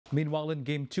Meanwhile, in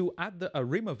Game 2 at the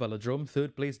Arima Velodrome,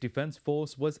 third-place Defence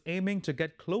Force was aiming to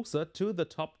get closer to the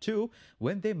top two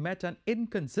when they met an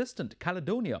inconsistent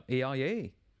Caledonia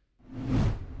A.I.A.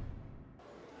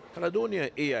 Caledonia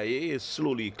A.I.A. is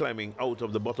slowly climbing out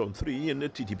of the bottom three in the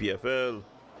TTPFL,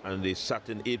 and they sat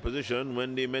in 8th position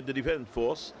when they met the Defence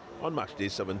Force on match day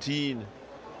 17.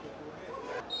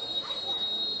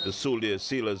 The Soldiers,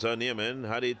 Sailors and Airmen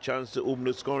had a chance to open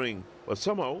the scoring, but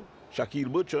somehow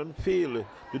Shaquille Bertrand failed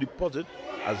to deposit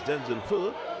as Denzel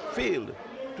Fur failed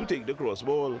to take the cross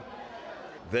ball.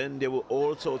 Then there were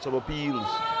all sorts of appeals,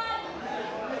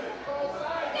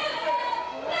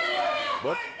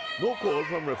 but no call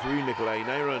from referee Nikolai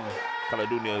Nyron.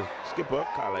 Caledonia skipper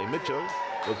Carly Mitchell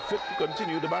was fit to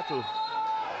continue the battle.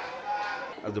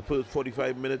 As the first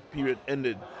 45-minute period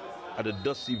ended at the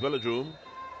dusty Velodrome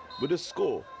with the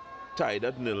score tied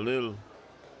at 0-0.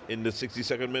 In the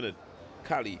 62nd minute,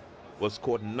 Cali was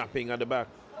caught napping at the back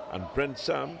and Brent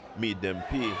Sam made them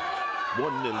pay.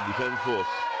 1-0 Defence Force.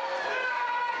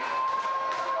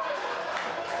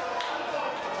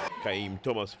 Kaim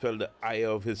Thomas felt the ire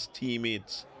of his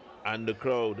teammates and the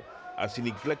crowd as he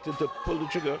neglected to pull the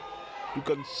trigger to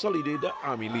consolidate the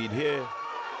Army lead here.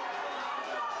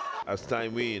 As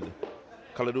time waned,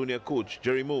 Caledonia coach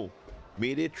Jerry Moe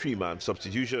made a 3-man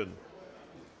substitution.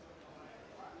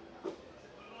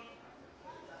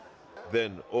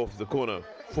 Then off the corner,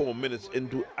 4 minutes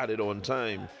into added on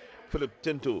time, Philip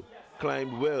Tinto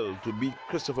climbed well to beat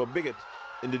Christopher Biggett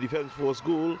in the Defence Force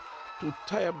goal to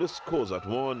tie up the scores at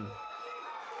 1.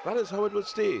 That is how it would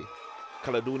stay.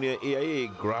 Caledonia A.I.A.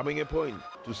 grabbing a point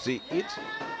to stay 8th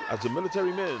as the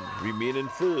military men remain in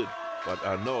 3rd but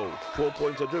are now 4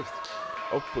 points adrift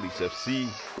of Police FC.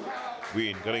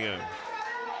 Wayne Cunningham,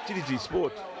 TTT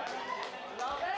Sport.